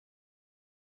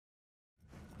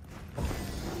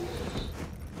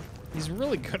He's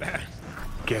really good at it.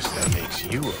 Guess that makes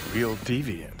you a real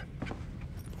deviant.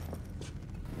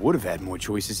 Would have had more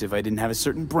choices if I didn't have a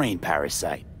certain brain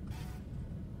parasite.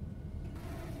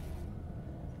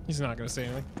 He's not gonna say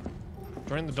anything.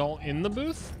 Join the doll in the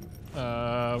booth?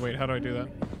 Wait, how do I do that?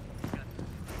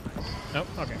 Nope,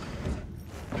 okay.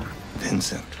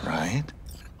 Vincent, right?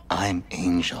 I'm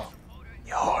Angel.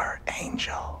 You're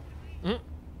Angel.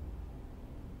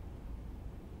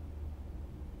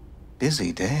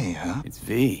 Busy day, huh? It's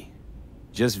V.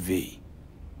 Just V.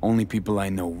 Only people I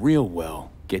know real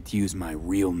well get to use my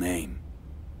real name.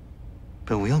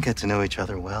 But we'll get to know each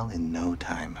other well in no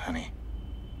time, honey.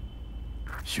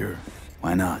 Sure,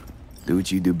 why not? Do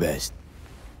what you do best.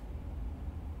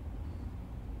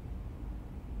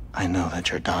 I know that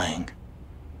you're dying.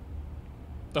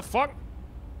 The fuck?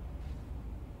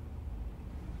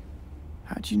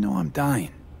 How'd you know I'm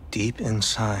dying? Deep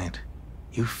inside,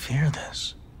 you fear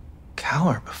this.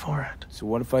 Cower before it. So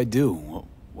what if I do? Well,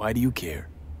 why do you care?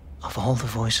 Of all the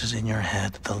voices in your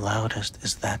head, the loudest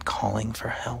is that calling for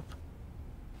help.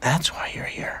 That's why you're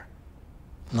here.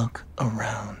 Look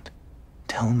around.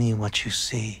 Tell me what you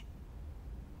see.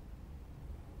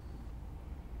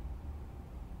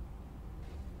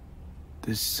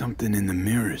 There's something in the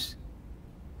mirrors.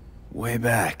 Way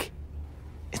back.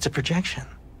 It's a projection.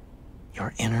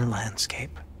 Your inner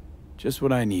landscape. Just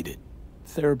what I needed.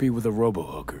 Therapy with a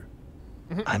robo-hooker.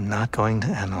 I'm not going to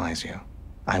analyze you.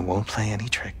 I won't play any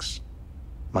tricks.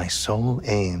 My sole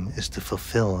aim is to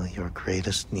fulfill your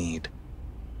greatest need.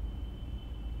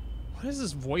 Why does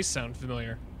this voice sound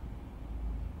familiar?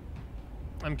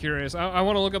 I'm curious. I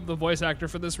want to look up the voice actor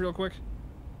for this real quick.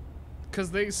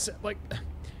 Because like,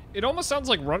 it almost sounds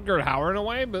like Rutger Hauer in a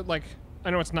way, but like,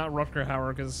 I know it's not Rutger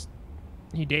Hauer because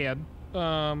he dead.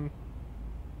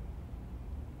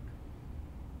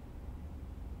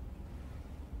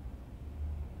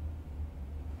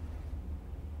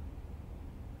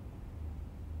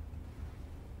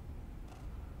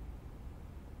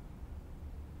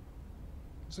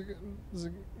 Is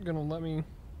it gonna let me?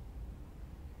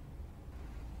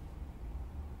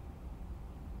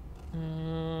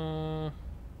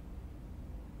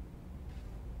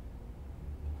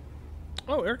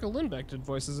 Oh, Erica Lindbeck did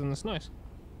voices in this. Nice.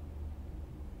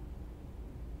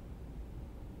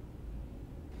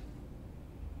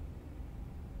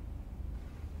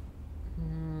 I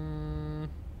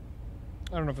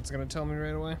don't know if it's gonna tell me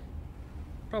right away.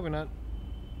 Probably not.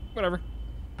 Whatever.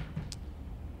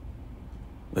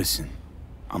 Listen,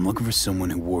 I'm looking for someone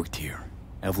who worked here.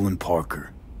 Evelyn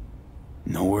Parker.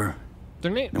 Know her?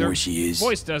 Know where she is?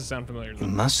 Voice does sound familiar. You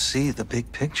must see the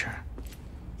big picture.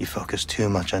 You focus too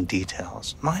much on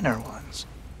details, minor ones,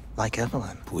 like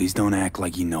Evelyn. Please don't act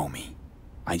like you know me.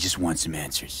 I just want some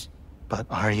answers. But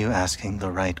are you asking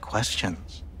the right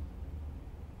questions?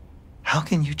 How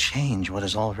can you change what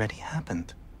has already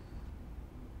happened?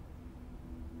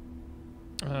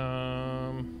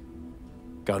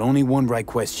 Got only one right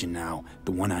question now,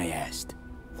 the one I asked.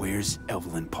 Where's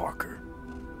Evelyn Parker?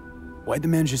 Why'd the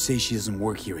manager say she doesn't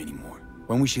work here anymore?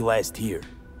 When was she last here?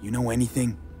 You know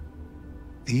anything?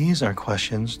 These are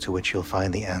questions to which you'll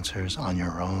find the answers on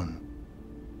your own.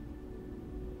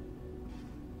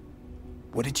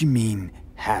 What did you mean,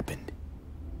 happened?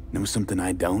 Know something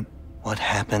I don't? What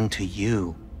happened to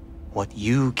you? What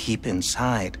you keep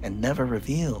inside and never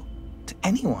reveal to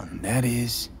anyone? And that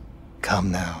is...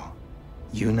 Come now.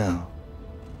 You know.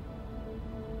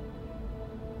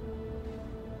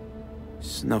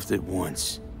 Snuffed it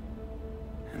once.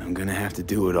 And I'm gonna have to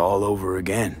do it all over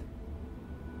again.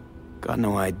 Got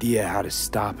no idea how to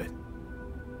stop it.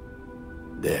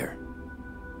 There.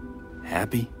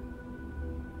 Happy?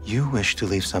 You wish to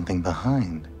leave something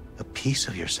behind, a piece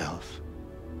of yourself.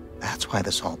 That's why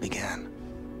this all began.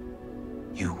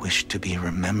 You wish to be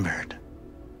remembered.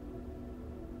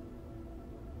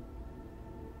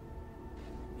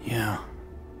 Yeah.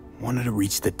 Wanted to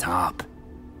reach the top.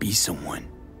 Be someone.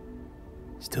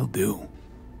 Still do.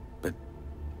 But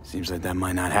seems like that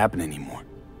might not happen anymore.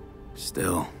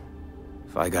 Still,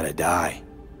 if I gotta die,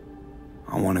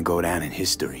 I want to go down in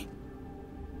history.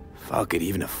 Fuck it,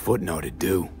 even a footnote would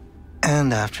do.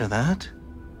 And after that?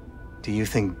 Do you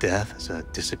think death is a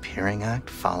disappearing act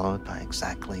followed by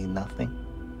exactly nothing?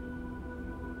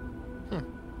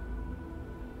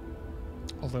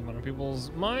 I'll live on people's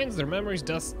minds, their memories,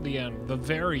 death, the end, the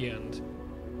very end.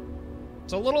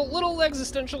 It's a little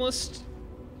existentialist,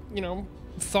 you know,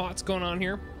 thoughts going on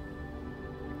here.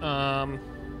 I'll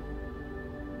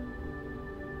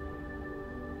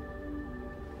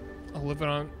live it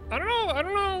on. I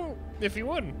don't know if he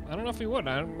would. I don't know if he would.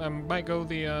 I might go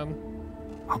the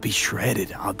I'll be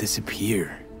shredded. I'll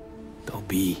disappear. There'll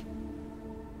be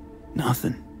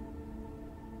Nothing.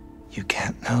 You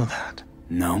can't know that.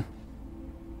 No.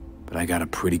 But I got a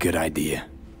pretty good idea.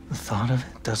 The thought of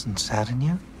it doesn't sadden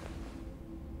you?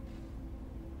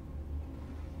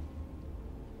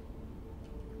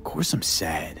 Of course I'm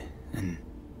sad and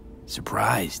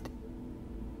surprised.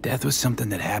 Death was something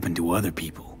that happened to other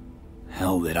people.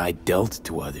 Hell, that I dealt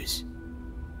to others.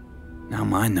 Now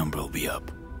my number will be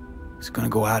up. It's gonna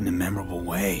go out in a memorable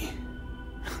way.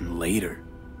 Later.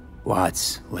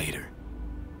 Lots later.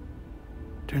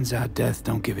 Turns out death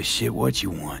don't give a shit what you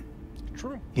want.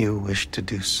 True. You wished to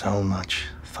do so much.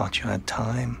 Thought you had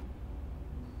time.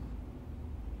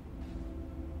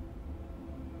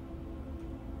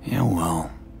 Yeah,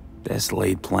 well, best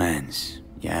laid plans.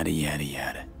 Yada, yada,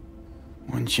 yada.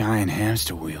 One giant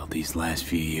hamster wheel these last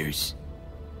few years.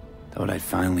 Thought I'd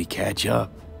finally catch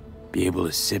up. Be able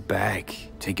to sit back,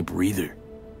 take a breather.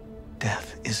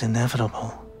 Death is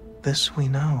inevitable. This we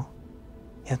know.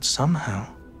 Yet somehow,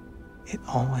 it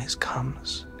always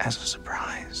comes as a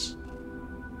surprise.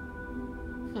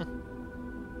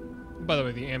 By the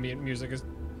way, the ambient music is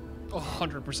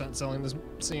 100% selling this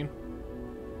scene.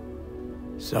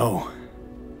 So,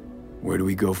 where do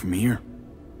we go from here?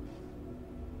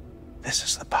 This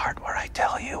is the part where I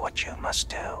tell you what you must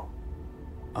do.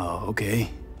 Oh,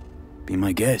 okay. Be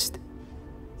my guest.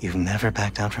 You've never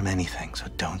backed down from anything, so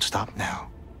don't stop now.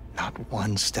 Not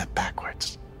one step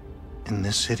backwards. In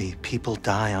this city, people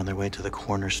die on their way to the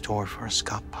corner store for a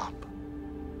scup pop.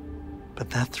 But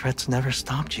that threat's never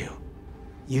stopped you.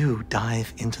 You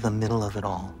dive into the middle of it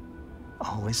all.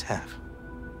 Always have.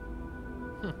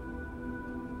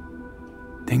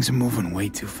 Things are moving way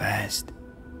too fast.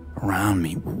 Around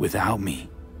me, without me.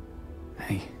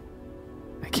 I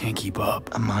can't keep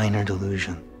up. A minor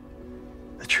delusion.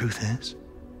 The truth is,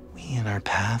 we and our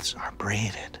paths are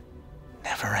braided,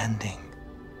 never-ending,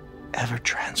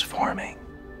 ever-transforming.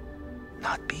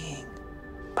 Not being,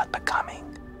 but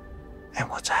becoming. And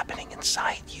what's happening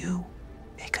inside you,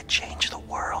 it could change the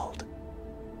world.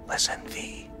 Listen,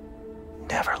 V.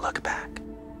 Never look back.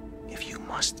 If you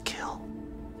must kill,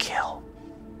 kill.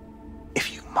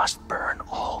 If you must burn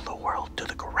all the world to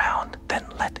the ground, then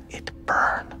let it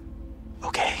burn.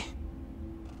 Okay?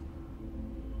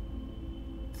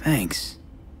 Thanks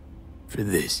for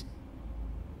this.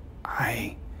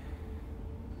 I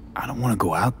don't want to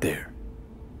go out there.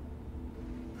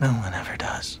 No one ever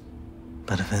does.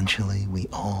 But eventually we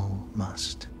all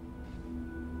must.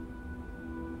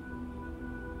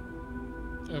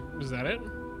 Is that it?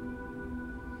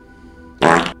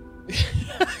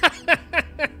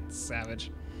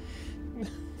 Savage.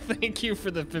 Thank you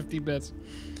for the 50 bits.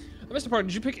 Mr. Park,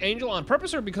 did you pick Angel on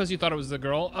purpose or because you thought it was the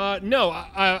girl? No,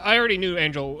 I already knew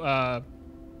Angel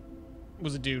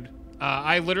was a dude.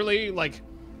 I literally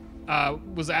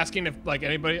was asking if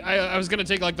anybody. I was gonna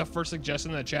take the first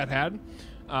suggestion that chat had,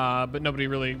 but nobody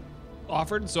really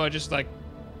offered. So I just I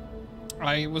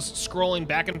was scrolling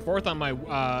back and forth on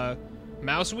my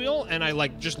mouse wheel, and I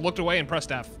just looked away and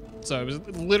pressed F. So it was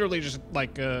literally just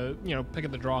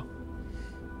picking the draw.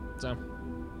 So.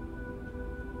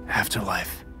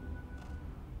 Afterlife.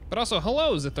 But also,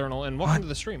 hello, Zethernal, and welcome to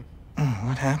the stream.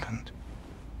 What happened?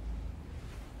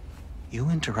 You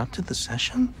interrupted the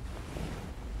session?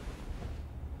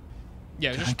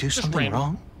 Yeah, Did I do something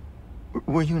wrong?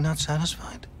 Were you not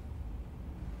satisfied?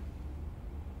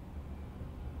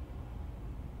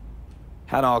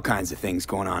 Had all kinds of things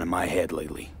going on in my head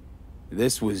lately.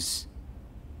 This was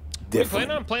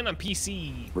different. Playing on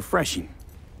PC. Refreshing.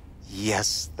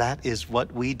 Yes, that is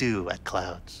what we do at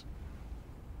Clouds.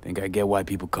 Think I get why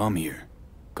people come here.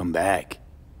 Come back.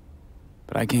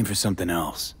 But I came for something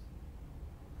else.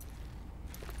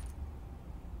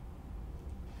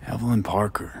 Evelyn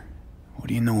Parker. What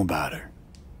do you know about her?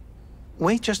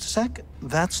 Wait just a sec.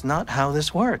 That's not how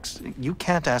this works. You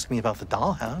can't ask me about the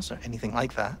dollhouse or anything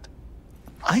like that.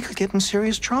 I could get in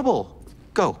serious trouble.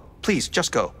 Go. Please,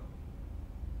 just go.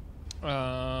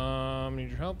 Need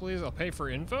your help, please. I'll pay for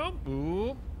info.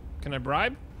 Ooh. Can I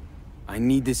bribe? I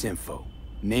need this info.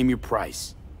 Name your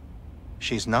price.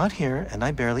 She's not here, and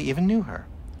I barely even knew her.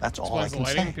 That's all I can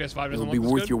say. PS5 It'll be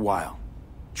worth your while.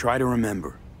 Try to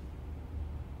remember.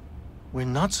 We're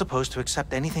not supposed to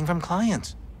accept anything from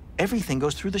clients. Everything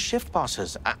goes through the shift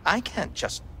bosses. I can't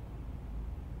just...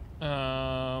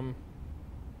 Nobody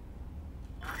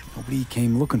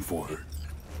came looking for her.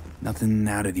 Nothing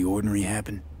out of the ordinary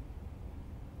happened.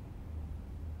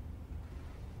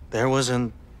 There was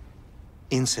an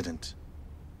incident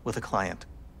with a client.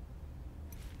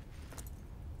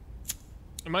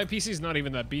 My PC's not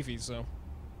even that beefy, so...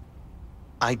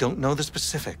 I don't know the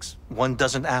specifics. One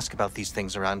doesn't ask about these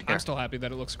things around here. I'm still happy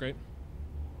that it looks great.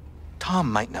 Tom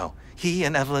might know. He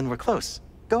and Evelyn were close.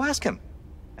 Go ask him.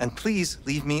 And please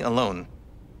leave me alone.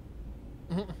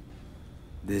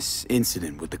 This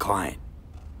incident with the client.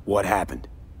 What happened?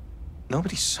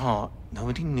 Nobody saw,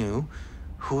 nobody knew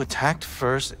who attacked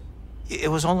first.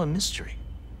 It was all a mystery.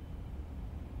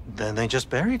 Then they just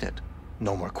buried it.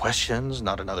 No more questions,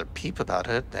 not another peep about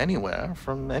it anywhere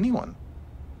from anyone.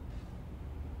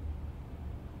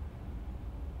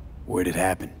 Where'd it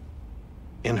happen?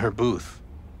 In her booth.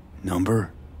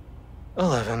 Number?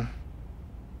 11.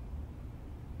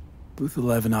 Booth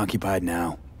 11 occupied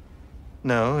now.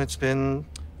 No, it's been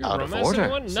You're out of romancing order.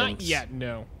 one? Not since- yet,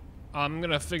 no. I'm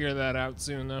gonna figure that out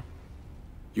soon, though.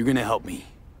 You're gonna help me.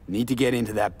 Need to get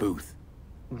into that booth.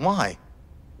 Why?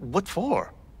 What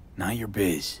for? Not your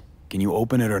biz. Can you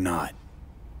open it or not?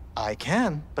 I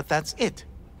can, but that's it.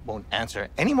 Won't answer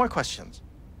any more questions.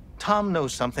 Tom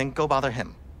knows something, go bother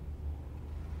him.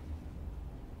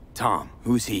 Tom,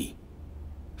 who's he?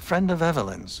 Friend of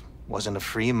Evelyn's. Wasn't a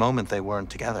free moment they weren't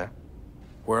together.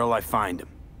 Where'll I find him?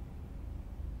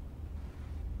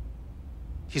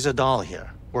 He's a doll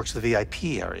here. Works the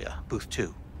VIP area, booth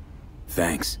 2.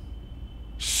 Thanks.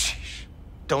 Sheesh.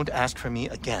 Don't ask for me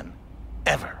again.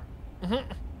 Ever.